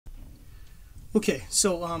Okay,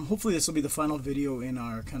 so hopefully this will be the final video in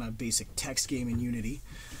our kind of basic text game in Unity,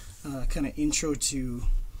 kind of intro to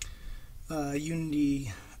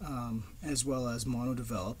Unity as well as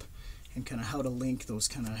MonoDevelop, and kind of how to link those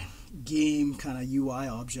kind of game kind of UI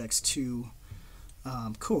objects to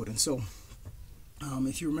code. And so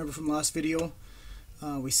if you remember from last video,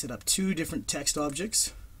 we set up two different text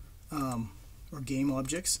objects or game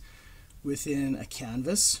objects within a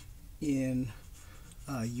canvas in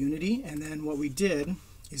Unity, and then what we did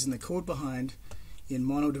is in the code behind in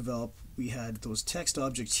MonoDevelop we had those text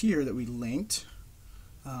objects here that we linked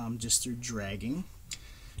just through dragging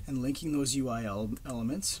and linking those UI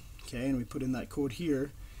elements. Okay, and we put in that code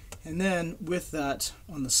here, and then with that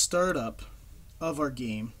on the startup of our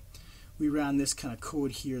game we ran this kind of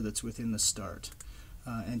code here that's within the start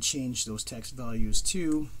and changed those text values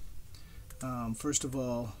to first of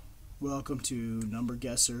all, welcome to number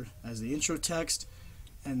guesser as the intro text,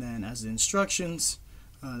 and then as the instructions,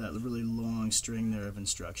 that really long string there of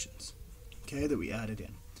instructions, okay, that we added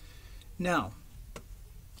in. Now,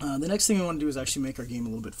 the next thing we want to do is actually make our game a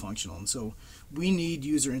little bit functional, and so we need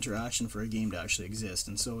user interaction for a game to actually exist.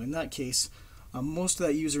 And so in that case, most of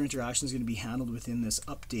that user interaction is going to be handled within this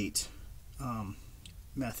update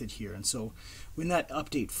method here. And so when that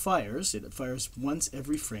update fires, it fires once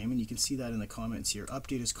every frame, and you can see that in the comments here.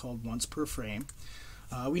 Update is called once per frame.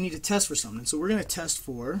 We need to test for something, so we're going to test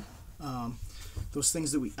for those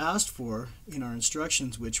things that we asked for in our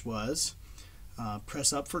instructions, which was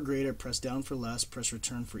press up for greater, press down for less, press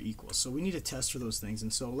return for equal. So we need to test for those things,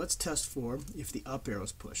 and so let's test for if the up arrow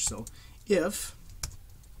is pushed. So if,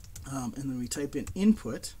 and then we type in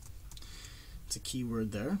input, it's a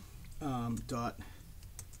keyword there, dot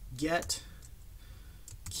get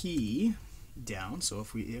key down. So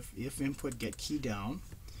if input get key down,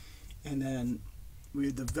 and then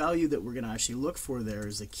the value that we're going to actually look for there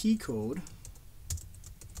is a key code,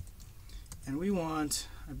 and we want,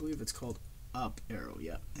 I believe it's called up arrow,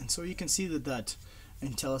 yeah. And so you can see that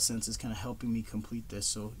IntelliSense is kind of helping me complete this.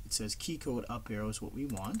 So it says key code up arrow is what we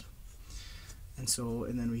want, and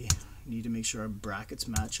then we need to make sure our brackets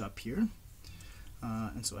match up here,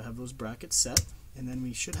 and so I have those brackets set, and then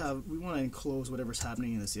we want to enclose whatever's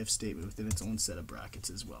happening in this if statement within its own set of brackets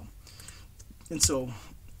as well. And so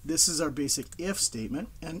this is our basic if statement,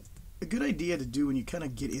 and a good idea to do when you kind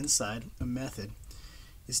of get inside a method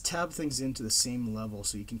is tab things into the same level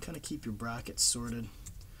so you can kind of keep your brackets sorted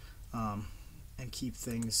and keep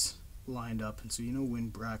things lined up, and so you know when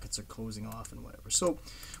brackets are closing off and whatever. So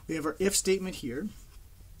we have our if statement here,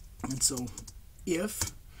 and so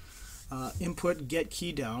if input get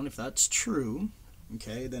key down, if that's true,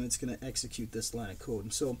 okay, then it's going to execute this line of code.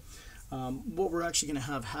 And so what we're actually going to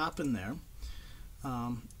have happen there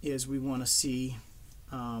is we want to see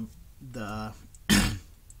the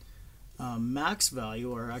max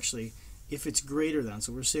value, or actually if it's greater than.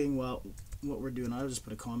 So we're saying, well, what we're doing, I'll just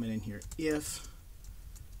put a comment in here, if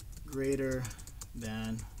greater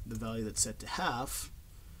than the value that's set to half,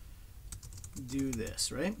 do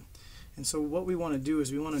this, right? And so what we want to do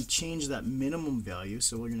is we want to change that minimum value,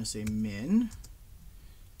 so we're going to say min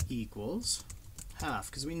equals half,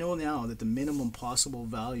 because we know now that the minimum possible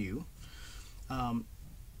value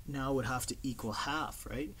now would have to equal half,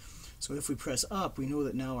 right? So if we press up, we know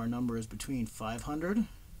that now our number is between 500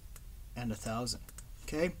 and 1,000.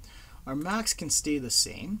 Okay, our max can stay the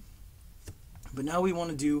same, but now we want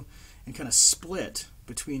to do and kind of split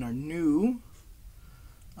between our new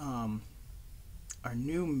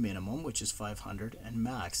minimum, which is 500, and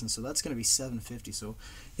max, and so that's going to be 750. So you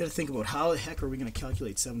got to think about how the heck are we going to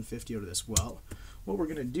calculate 750 out of this. Well, what we're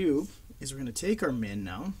going to do is we're going to take our min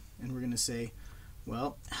now, and we're going to say,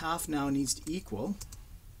 well, half now needs to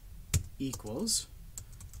equals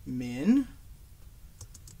min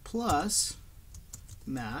plus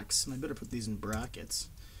max, and I better put these in brackets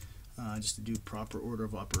just to do proper order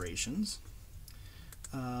of operations,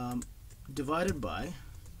 divided by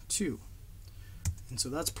 2. And so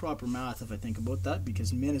that's proper math if I think about that,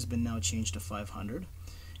 because min has been now changed to 500,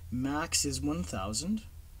 max is 1,000,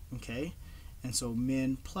 okay, and so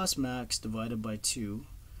min plus max divided by 2,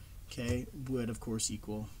 okay, would of course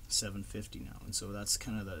equal 750 now. And so that's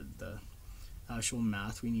kind of the actual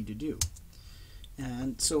math we need to do.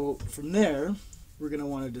 And so from there we're going to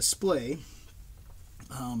want to display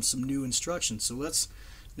some new instructions. So let's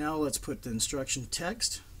put the instruction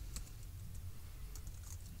text,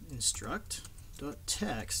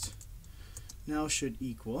 instruct.text now should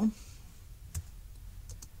equal,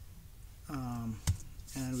 and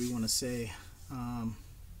we want to say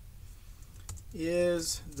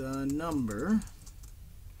is the number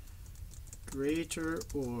greater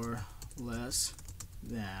or less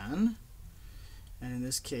than, and in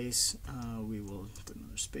this case we will put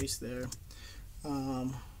another space there,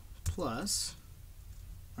 plus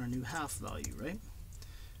our new half value, right?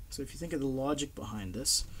 So if you think of the logic behind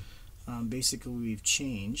this, basically we've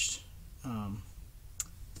changed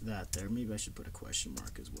that there. Maybe I should put a question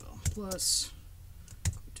mark as well. Plus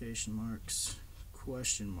quotation marks,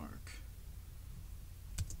 question mark.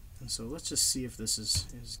 And so let's just see if this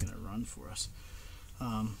is going to run for us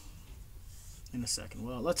in a second.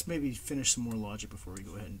 Well, let's maybe finish some more logic before we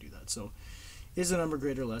go ahead and do that. So is the number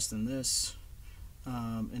greater or less than this?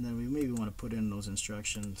 And then we maybe want to put in those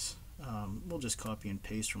instructions. We'll just copy and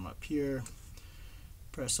paste from up here.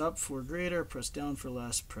 Press up for greater, press down for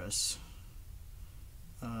less, press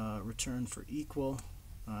return for equal,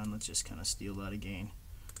 and let's just kind of steal that again.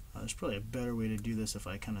 There's probably a better way to do this if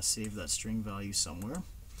I kind of save that string value somewhere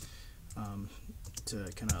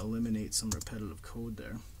to kind of eliminate some repetitive code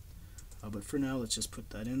there. But for now, let's just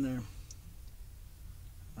put that in there.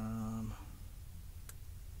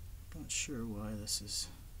 Not sure why this is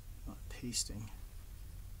not pasting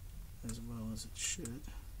as well as it should.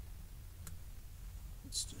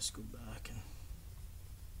 Let's just go back and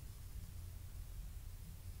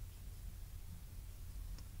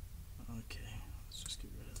okay, let's just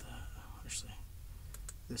get rid of that. Actually,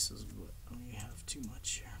 this is what we have too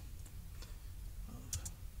much here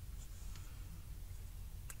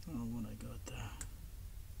of what I got there.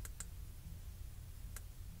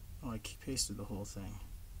 Oh, I pasted the whole thing.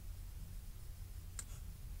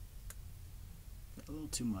 Got a little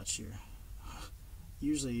too much here.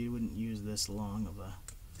 Usually you wouldn't use this long of a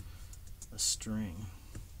string.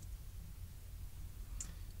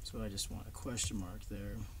 So I just want a question mark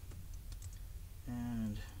there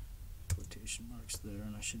and quotation marks there,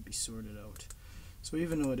 and I should be sorted out. So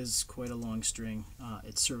even though it is quite a long string,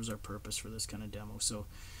 it serves our purpose for this kind of demo. So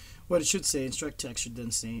what it should say, instruct text should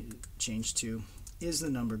then say, change to, is the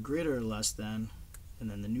number greater or less than, and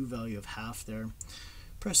then the new value of half there.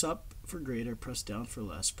 Press up for greater, press down for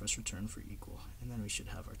less, press return for equal, and then we should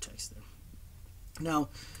have our text there. Now,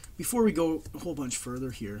 before we go a whole bunch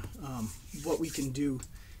further here, what we can do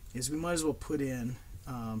is we might as well put in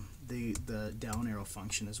the down arrow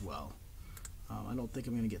function as well. I don't think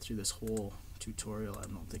I'm going to get through this whole tutorial. I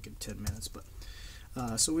don't think in 10 minutes, but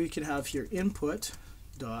so we can have here input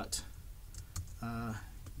dot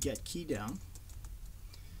get key down,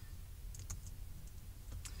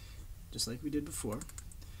 just like we did before.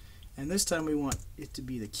 And this time we want it to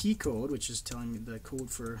be the key code, which is telling me the code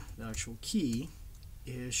for the actual key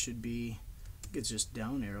should be, I think it's just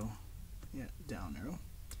down arrow. Yeah, down arrow.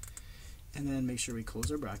 And then make sure we close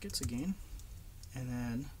our brackets again. And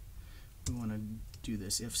then we want to do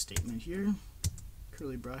this if statement here,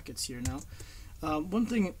 curly brackets here. Now, one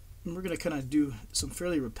thing, we're going to kind of do some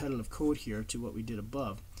fairly repetitive code here to what we did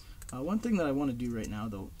above. One thing that I want to do right now,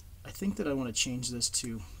 though, I think that I want to change this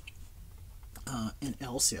to an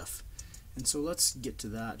else if. And so let's get to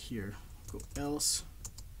that here. Go else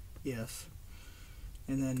if,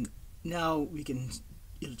 and then now we can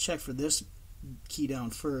check for this key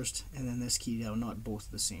down first and then this key down, not both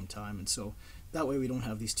at the same time, and so that way we don't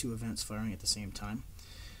have these two events firing at the same time.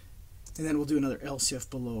 And then we'll do another else if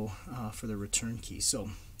below for the return key.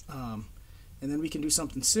 So and then we can do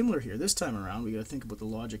something similar here. This time around we got to think about the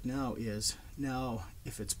logic now is, now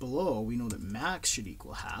if it's below, we know that max should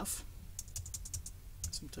equal half.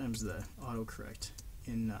 Sometimes the autocorrect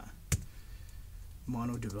in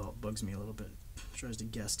MonoDevelop bugs me a little bit. Tries to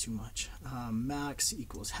guess too much. Max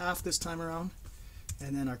equals half this time around,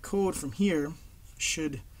 and then our code from here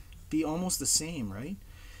should be almost the same, right?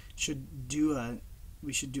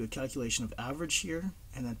 We should do a calculation of average here,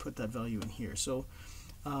 and then put that value in here. So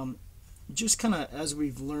just kind of as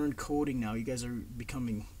we've learned coding now, you guys are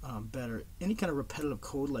becoming better. Any kind of repetitive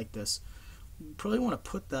code like this, you probably want to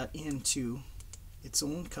put that into its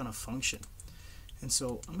own kind of function. And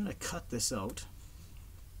so I'm going to cut this out,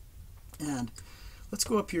 and let's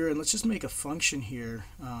go up here and let's just make a function here.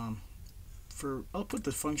 I'll put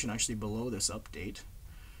the function actually below this update,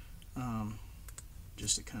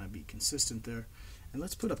 just to kind of be consistent there. And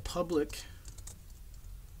let's put a public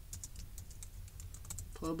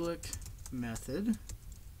method,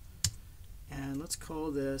 and let's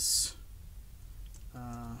call this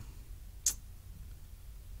I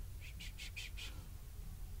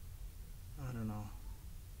don't know.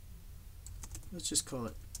 Let's just call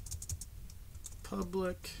it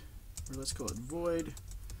public, or let's call it void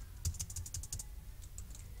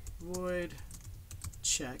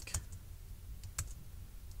check,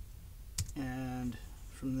 and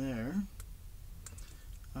from there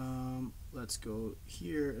let's go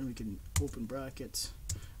here and we can open brackets.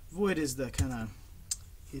 Void is the kind of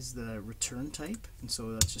is the return type, and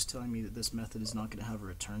so that's just telling me that this method is not going to have a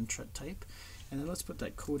return type. And then let's put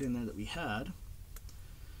that code in there that we had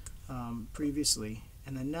previously,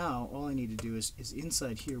 and then now all I need to do is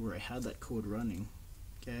inside here where I had that code running,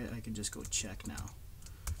 okay, I can just go check now.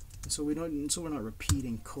 And so we're not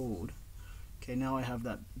repeating code. Okay, now I have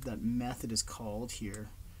that method is called here,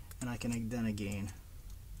 and I can then again,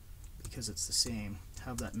 because it's the same,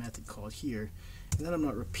 have that method called here, and then I'm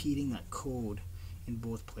not repeating that code in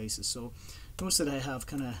both places. So notice that I have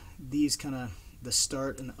these the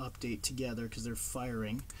start and update together because they're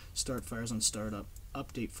firing. Start fires on startup,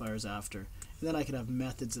 update fires after, and then I can have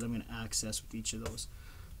methods that I'm going to access with each of those.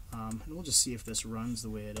 And we'll just see if this runs the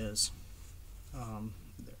way it is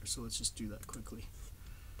there. So let's just do that quickly.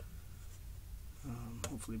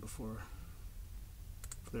 Hopefully before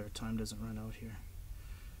our time doesn't run out here.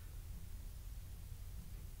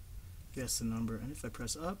 Guess the number, and if I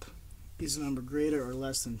press up, is the number greater or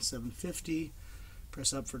less than 750?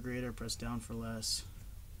 Press up for greater, press down for less.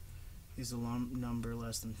 Is the number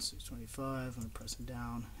less than 625? I'm going to press it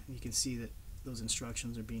down, and you can see that those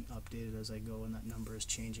instructions are being updated as I go, and that number is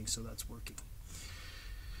changing, so that's working.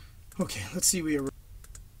 Okay, let's see where